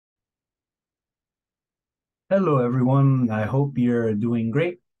Hello, everyone. I hope you're doing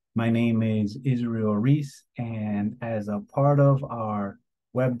great. My name is IsraelRuiz, and as a part of our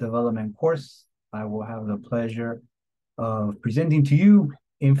web development course, I will have the pleasure of presenting to you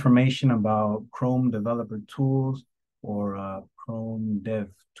information about Chrome Developer Tools or Chrome Dev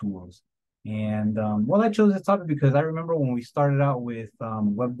Tools. Well, I chose this topic because I remember when we started out with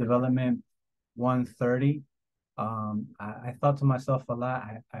web development 130. I thought to myself a lot.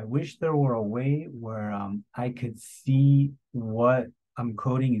 I wish there were a way where I could see what I'm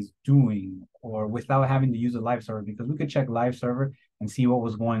coding is doing, or without having to use a live server, because we could check live server and see what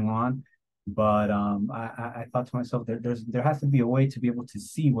was going on. But I thought to myself that there has to be a way to be able to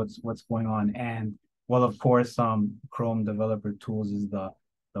see what's going on. And well, of course, Chrome Developer Tools is the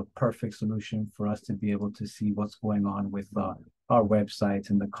perfect solution for us to be able to see what's going on with our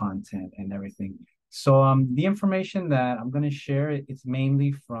websites and the content and everything. So the information that I'm going to share, it's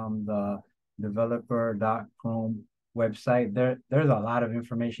mainly from the developer.chrome website. There's a lot of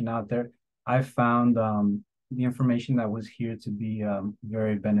information out there. I found the information that was here to be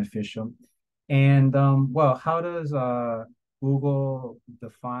very beneficial. And well, how does Google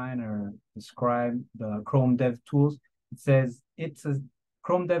define or describe the Chrome Dev Tools? It says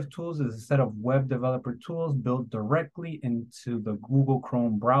Chrome Dev Tools is a set of web developer tools built directly into the Google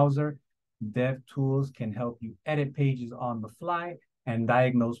Chrome browser. Dev tools can help you edit pages on the fly and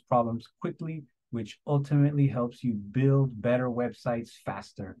diagnose problems quickly, which ultimately helps you build better websites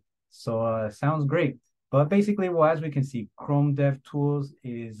faster. So sounds great. But basically, well, as we can see, Chrome Dev Tools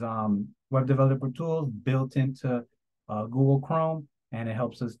is web developer tools built into Google Chrome, and it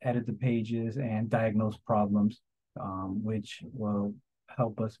helps us edit the pages and diagnose problems, which will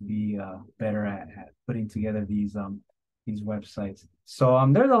help us be better at putting together these websites. So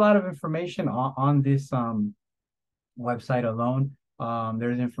there's a lot of information on this website alone.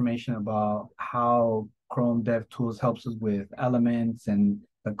 There's information about how Chrome DevTools helps us with elements and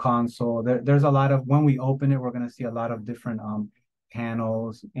the console. There's a lot of, when we open it, we're going to see a lot of different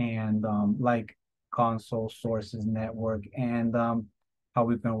panels and like console, sources, network, and how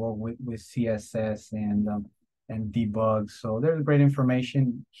we can work with CSS and debug. So there's great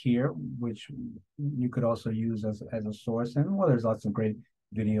information here, which you could also use as a source. And well, there's lots of great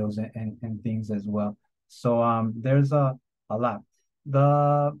videos and things as well. So there's a lot.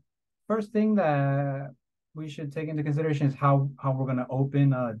 The first thing that we should take into consideration is how we're going to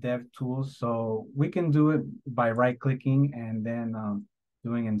open dev tools. So we can do it by right clicking and then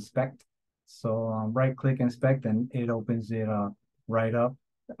doing inspect. So right click inspect and it opens it right up.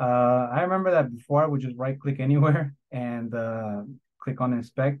 I remember that before I would just right click anywhere and click on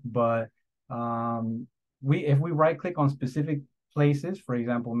inspect, but if we right click on specific places, for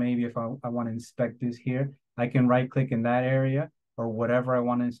example, maybe if I want to inspect this here, I can right click in that area or whatever I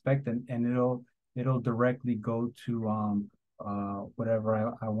want to inspect, and it'll directly go to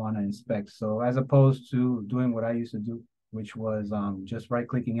whatever I want to inspect. So as opposed to doing what I used to do, which was just right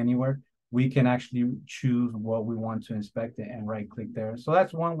clicking anywhere, we can actually choose what we want to inspect it and right click there. So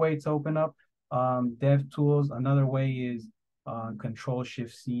that's one way to open up dev tools. Another way is Control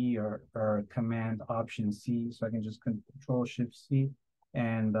Shift C or Command Option C. So I can just Control Shift C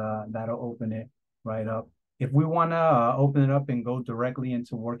and that'll open it right up. If we want to open it up and go directly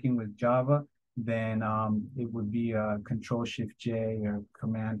into working with Java, then it would be Control Shift J or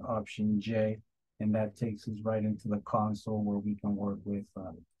Command Option J, and that takes us right into the console where we can work with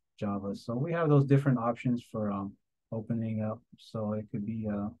Java. So we have those different options for opening up. So it could be,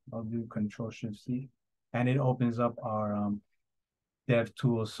 I'll do Control Shift C, and it opens up our dev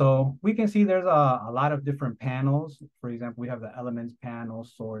tools. So we can see there's a lot of different panels. For example, we have the elements panel,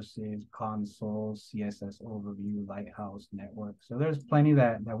 sources, console, CSS overview, lighthouse, network. So there's plenty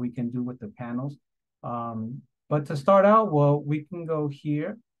that we can do with the panels. But to start out, well, we can go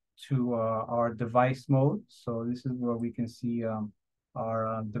here to our device mode. So this is where we can see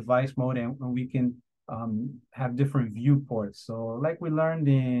our device mode, and we can have different viewports. So like we learned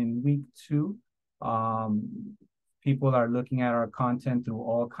in week 2, people are looking at our content through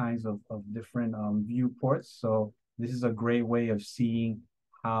all kinds of different viewports. So this is a great way of seeing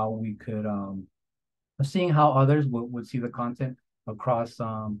how we could seeing how others would see the content across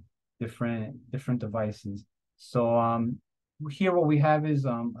different devices. So here what we have is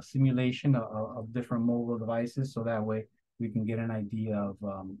a simulation of different mobile devices, so that way we can get an idea of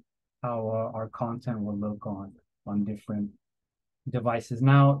how our content will look on different devices.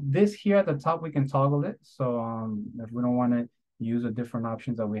 Now, this here at the top, we can toggle it. So if we don't want to use the different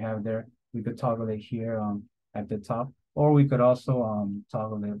options that we have there, we could toggle it here at the top, or we could also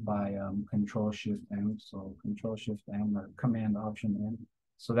toggle it by Control Shift M. So Control Shift M or Command Option M.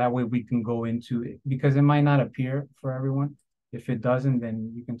 So that way we can go into it, because it might not appear for everyone. If it doesn't,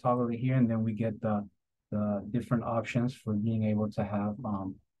 then you can toggle it here, and then we get the different options for being able to have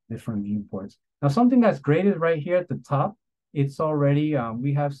different viewports. Now, something that's great is right here at the top. It's already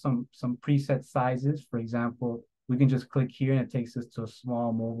we have some preset sizes. For example, we can just click here and it takes us to a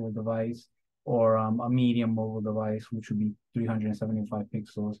small mobile device, or a medium mobile device, which would be 375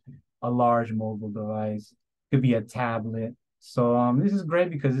 pixels. A large mobile device could be a tablet. So this is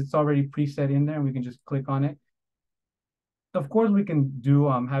great because it's already preset in there, and we can just click on it. Of course, we can do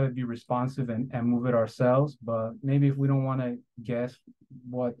have it be responsive and move it ourselves, but maybe if we don't want to guess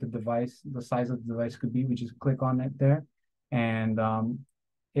what the size of the device could be, we just click on it there, and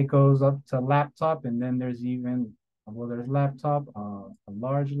it goes up to laptop, and then there's even, well, there's laptop, a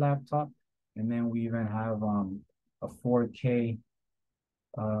large laptop, and then we even have a 4K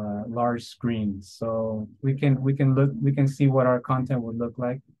large screen, so we can see what our content would look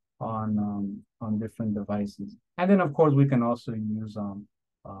like on different devices. And then of course we can also use a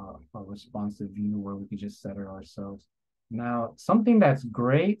responsive view where we can just set it ourselves. Now, something that's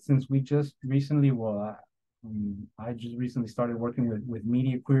great, since we just recently, I just recently started working with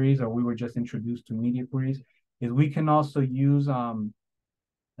media queries, or we were just introduced to media queries, is we can also use a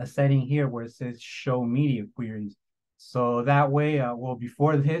setting here where it says show media queries. So that way, well,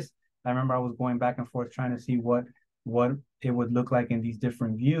 before this, I remember I was going back and forth trying to see what it would look like in these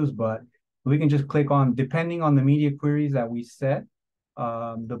different views, but we can just click on, depending on the media queries that we set,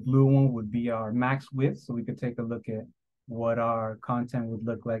 the blue one would be our max width. So we could take a look at what our content would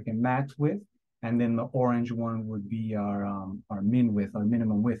look like in max width. And then the orange one would be our min width, our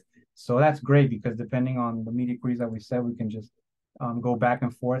minimum width. So that's great because depending on the media queries that we set, we can just go back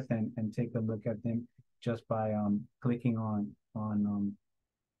and forth and take a look at them just by clicking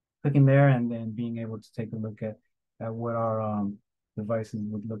clicking there, and then being able to take a look at what our devices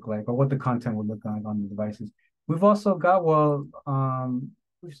would look like, or what the content would look like on the devices. We've also got, well,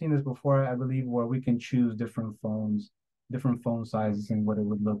 we've seen this before, I believe, where we can choose different phone sizes and what it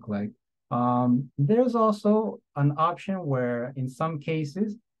would look like. There's also an option where in some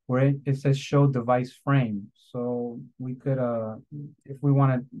cases where it says show device frame. So we could, if we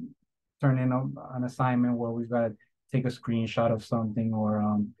want to turn in an assignment where we've got to take a screenshot of something, or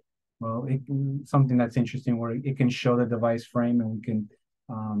well, something that's interesting where it can show the device frame, and we can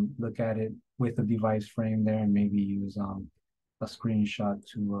look at it with the device frame there, and maybe use a screenshot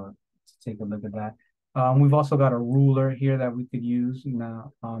to take a look at that. We've also got a ruler here that we could use.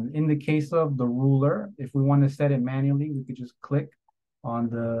 Now, in the case of the ruler, if we want to set it manually, we could just click on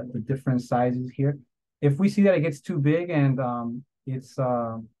the different sizes here. If we see that it gets too big and it's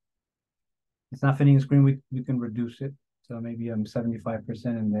not fitting the screen, we can reduce it. So maybe 75%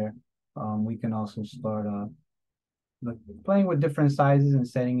 in there. We can also start playing with different sizes and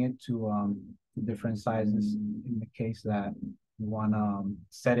setting it to different sizes in the case that we want to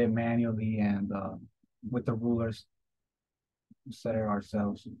set it manually, and with the rulers set it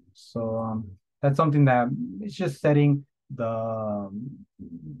ourselves. So that's something that it's just setting it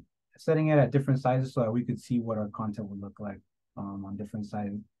at different sizes so that we could see what our content would look like on different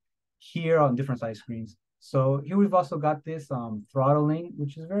sizes here, on different size screens. So here we've also got this throttling,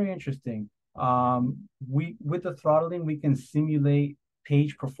 which is very interesting. With the throttling, we can simulate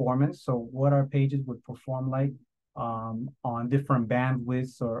page performance. So what our pages would perform like on different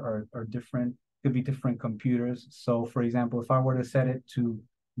bandwidths, or different, could be different computers. So for example, if I were to set it to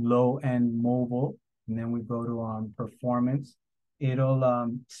low-end mobile, and then we go to performance,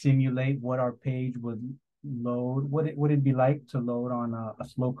 it'll simulate what our page would load, what it would be like to load on a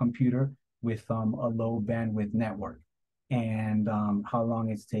slow computer with a low bandwidth network, and how long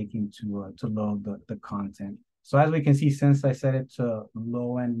it's taking to load the content. So as we can see, since I set it to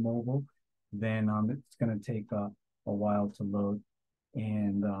low end mobile, then it's going to take a while to load,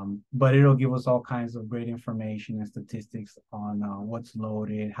 and but it'll give us all kinds of great information and statistics on what's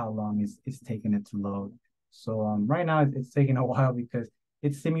loaded, how long it's taking it to load. So right now it's taking a while because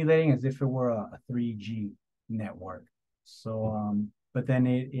it's simulating as if it were a 3G network. So but then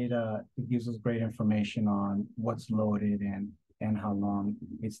it gives us great information on what's loaded and how long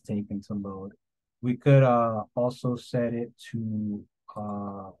it's taken to load. We could also set it to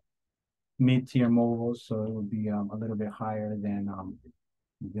mid-tier mobile, so it would be a little bit higher than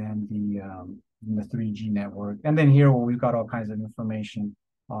the 3G network. And then here we've got all kinds of information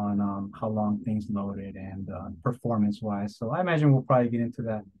on how long things loaded and performance-wise. So I imagine we'll probably get into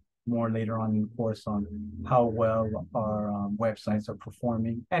that more later on in the course on how well our websites are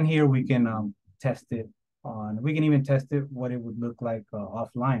performing. And here we can test it on, we can even test it what it would look like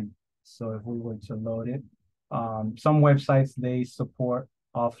offline. So if we were to load it, some websites, they support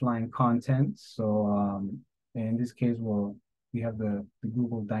offline content. So in this case, we have the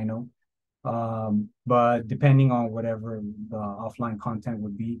Google Dino. But depending on whatever the offline content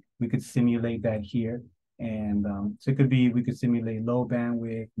would be, we could simulate that here. And so it could be, we could simulate low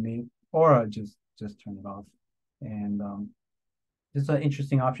bandwidth, mid, or just turn it off. And these are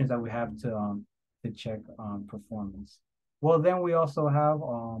interesting options that we have to check performance. Well, then we also have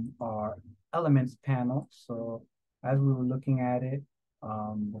our elements panel. So as we were looking at it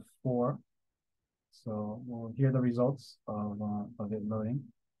before, so we'll hear the results of it loading.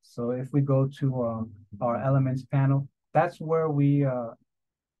 So if we go to our elements panel, that's where we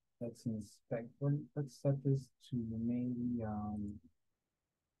let's inspect. Let's set this to maybe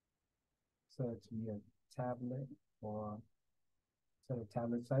set it to be a tablet or set a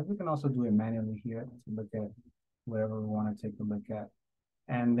tablet size. We can also do it manually here to look at whatever we want to take a look at.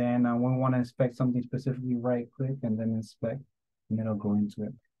 And then when we want to inspect something specifically, right click and then inspect, and then it'll go into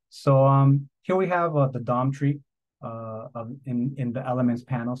it. So here we have the DOM tree in the elements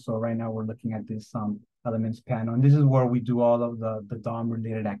panel. So right now we're looking at this elements panel, and this is where we do all of the DOM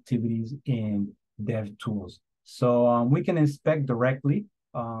related activities in DevTools. So we can inspect directly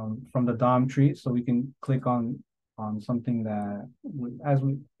from the DOM tree. So we can click on something that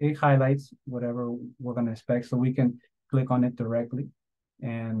it highlights whatever we're going to inspect. So we can click on it directly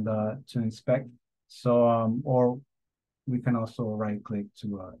and to inspect. So or we can also right click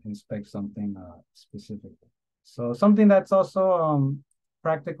to inspect something specific. So something that's also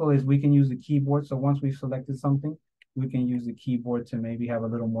practical is we can use the keyboard. So once we've selected something, we can use the keyboard to maybe have a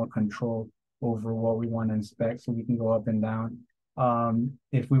little more control over what we want to inspect. So we can go up and down.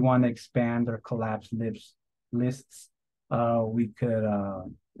 If we want to expand or collapse lists, we could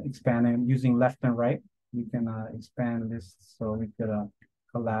expand them using left and right. We can expand lists, so we could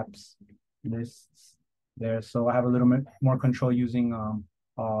collapse lists there. So I have a little bit more control using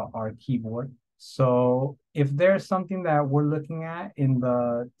our keyboard. So if there's something that we're looking at in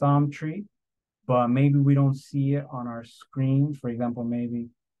the DOM tree, but maybe we don't see it on our screen, for example, maybe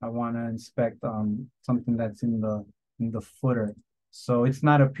I want to inspect something that's in the footer. So it's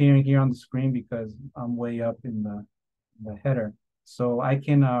not appearing here on the screen because I'm way up in the header. So I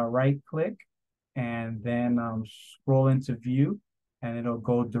can right click and then scroll into view, and it'll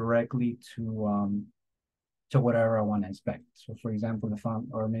go directly to whatever I want to inspect. So for example, if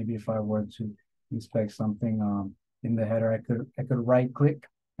I were to inspect something in the header, I could right click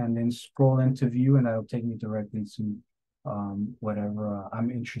and then scroll into view, and that'll take me directly to whatever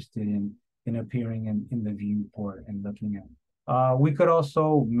I'm interested in appearing in the viewport and looking at. We could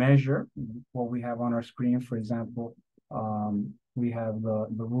also measure what we have on our screen. For example, we have the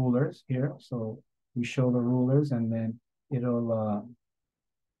rulers here. So we show the rulers, and then it'll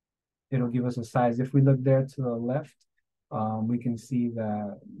give us a size. If we look there to the left, we can see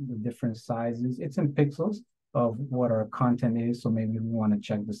the different sizes. It's in pixels of what our content is. So maybe we want to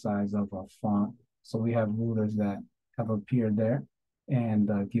check the size of our font. So we have rulers that have appeared there and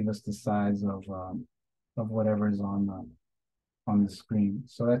give us the size of whatever is on the screen.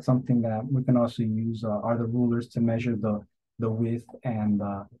 So that's something that we can also use are the rulers to measure the width and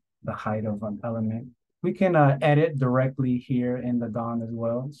the height of an element. We can edit directly here in the DOM as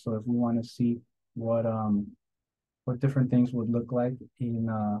well. So if we want to see what different things would look like in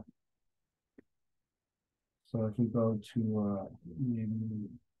so if we go to maybe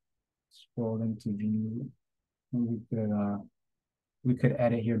scroll into view, we could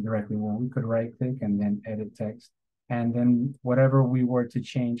edit here directly. Well, we could right click and then edit text, and then whatever we were to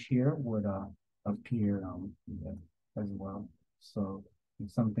change here would appear as well. So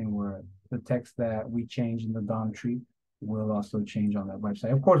it's something where the text that we change in the DOM tree will also change on that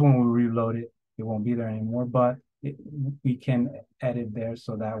website. Of course, when we reload it, it won't be there anymore, but we can edit there,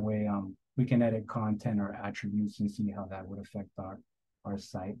 so that way we can edit content or attributes and see how that would affect our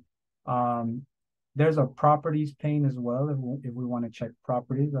site. There's a properties pane as well if we want to check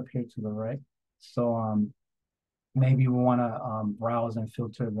properties up here to the right. So maybe we want to browse and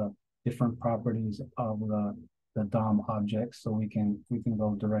filter the different properties of the DOM objects, so we can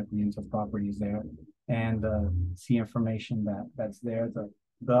go directly into properties there and see information that's there.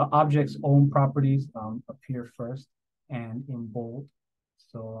 The object's own properties appear first and in bold.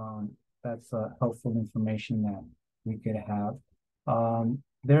 So that's helpful information that we could have.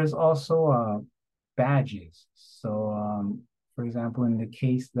 There's also badges. So for example, in the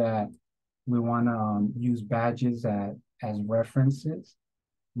case that we want to use badges as references,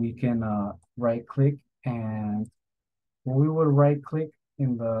 we can right click, and we would right click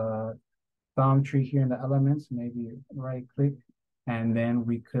in the DOM tree here in the elements, maybe right click, and then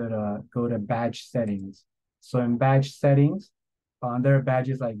we could go to badge settings. So in badge settings, There are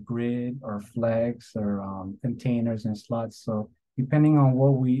badges like grid or flex or containers and slots. So depending on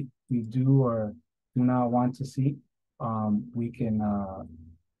what we do or do not want to see, we can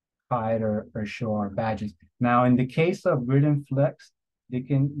hide or show our badges. Now, in the case of grid and flex, they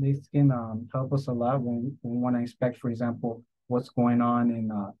can help us a lot when we want to inspect, for example, what's going on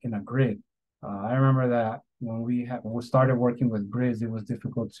in a grid. I remember that when we started working with grids, it was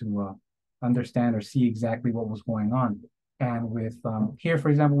difficult to understand or see exactly what was going on. And with here, for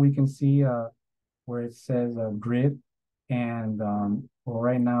example, we can see where it says grid, and well,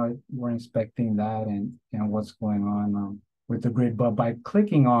 right now we're inspecting that and what's going on with the grid. But by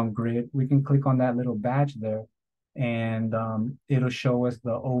clicking on grid, we can click on that little badge there, and it'll show us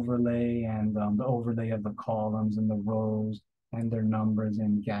the overlay and the overlay of the columns and the rows and their numbers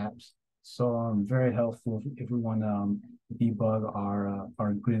and gaps. So very helpful if we want to debug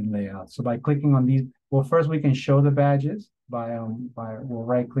our grid layout. So by clicking on these, well, first we can show the badges by we're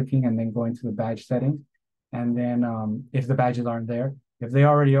right clicking and then going to the badge settings. And then if the badges aren't there, if they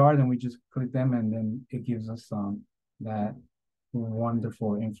already are, then we just click them and then it gives us that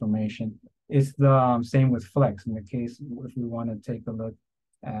wonderful information. It's the same with Flex. In the case if we want to take a look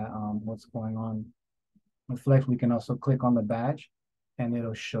at what's going on with Flex, we can also click on the badge and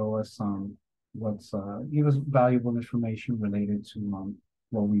it'll show us give us valuable information related to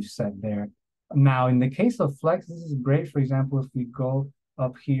what we've set there. Now, in the case of Flex, this is great. For example, if we go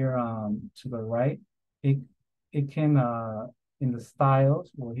up here to the right, it can in the styles.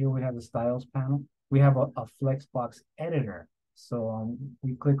 Well, here we have the styles panel. We have a Flexbox editor. So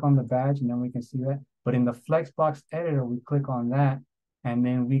we click on the badge and then we can see that. But in the Flexbox editor, we click on that and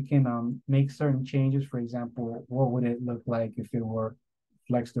then we can make certain changes. For example, what would it look like if it were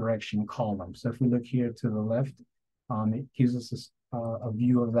flex direction column? So if we look here to the left, it gives us a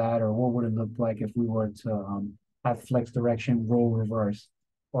view of that, or what would it look like if we were to have flex direction row reverse,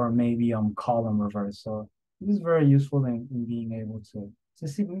 or maybe column reverse. So this is very useful in being able to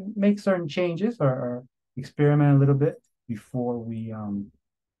see, make certain changes or experiment a little bit before we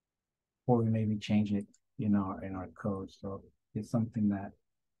maybe change it in our code. So it's something that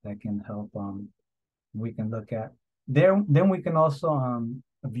can help we can look at. Then we can also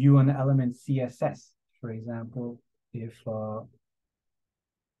view an element CSS. For example, if so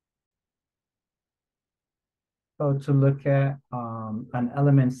to look at an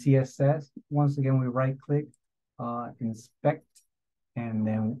element CSS, once again we right click, inspect, and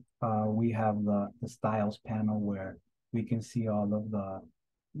then we have the styles panel where we can see all of the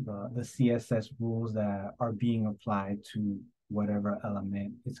CSS rules that are being applied to whatever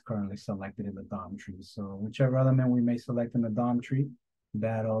element is currently selected in the DOM tree. So whichever element we may select in the DOM tree,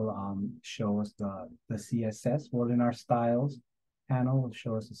 that'll show us the CSS. Well, in our styles panel, will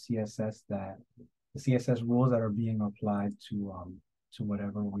show us the CSS rules that are being applied to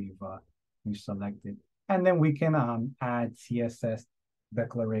whatever we've selected. And then we can add CSS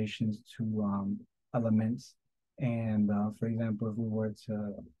declarations to elements. And for example, if we were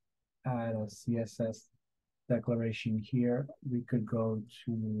to add a CSS declaration here, we could go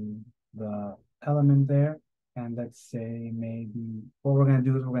to the element there, and let's say maybe what we're going to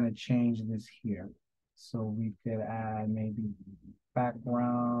do is we're going to change this here. So we could add maybe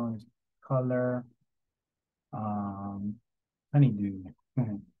background color, honeydew.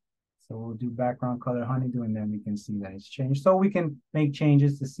 So we'll do background color honeydew, and then we can see that it's changed. So we can make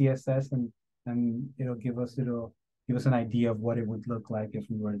changes to CSS, and it'll give us an idea of what it would look like if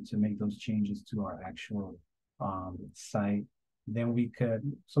we were to make those changes to our actual site. Then we could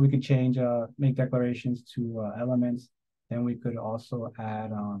change, make declarations to elements. Then we could also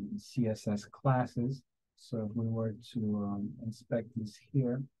add CSS classes. So if we were to inspect this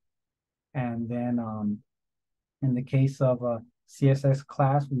here, and then in the case of a CSS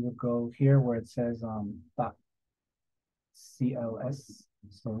class, we would go here where it says .cls.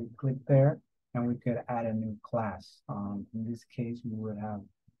 So we click there, and we could add a new class. In this case, we would have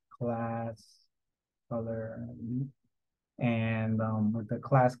class color meet, and with the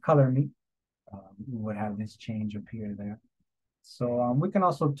class color meet, we would have this change appear there. So we can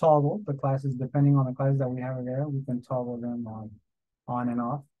also toggle the classes depending on the classes that we have there. We can toggle them on and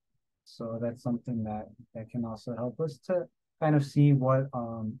off. So that's something that can also help us to kind of see what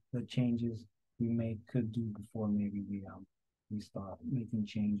the changes we made could do before maybe we start making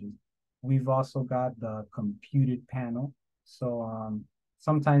changes. We've also got the computed panel. So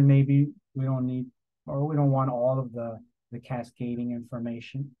sometimes maybe we don't need, or we don't want all of the cascading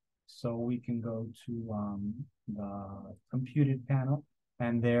information. So we can go to the computed panel,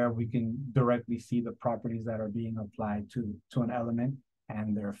 and there we can directly see the properties that are being applied to an element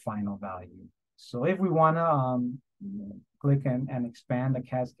and their final value. So if we want to click and expand the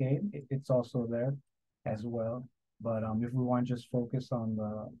cascade, it's also there as well. But if we want to just focus on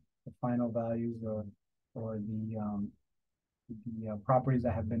the final values or the properties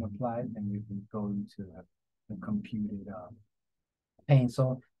that have been applied, then we can go into the computed pane.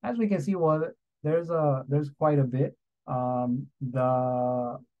 So as we can see, well, there's quite a bit.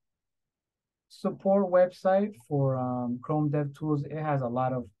 The support website for Chrome DevTools, it has a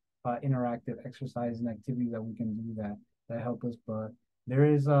lot of interactive exercise and activities that we can do that help us. But there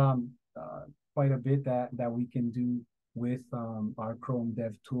is quite a bit that we can do with our Chrome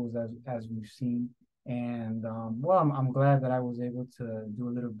DevTools as we've seen. And well, I'm glad that I was able to do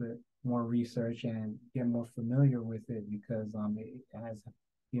a little bit more research and get more familiar with it because it has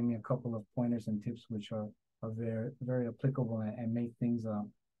given me a couple of pointers and tips which are very applicable and make things a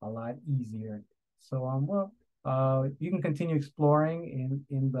lot easier. So well, you can continue exploring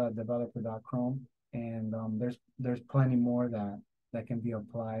in the developer.chrome, and there's plenty more that can be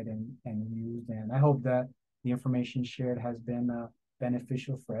applied and used. And I hope that the information shared has been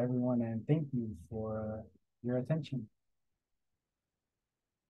beneficial for everyone. And thank you for your attention.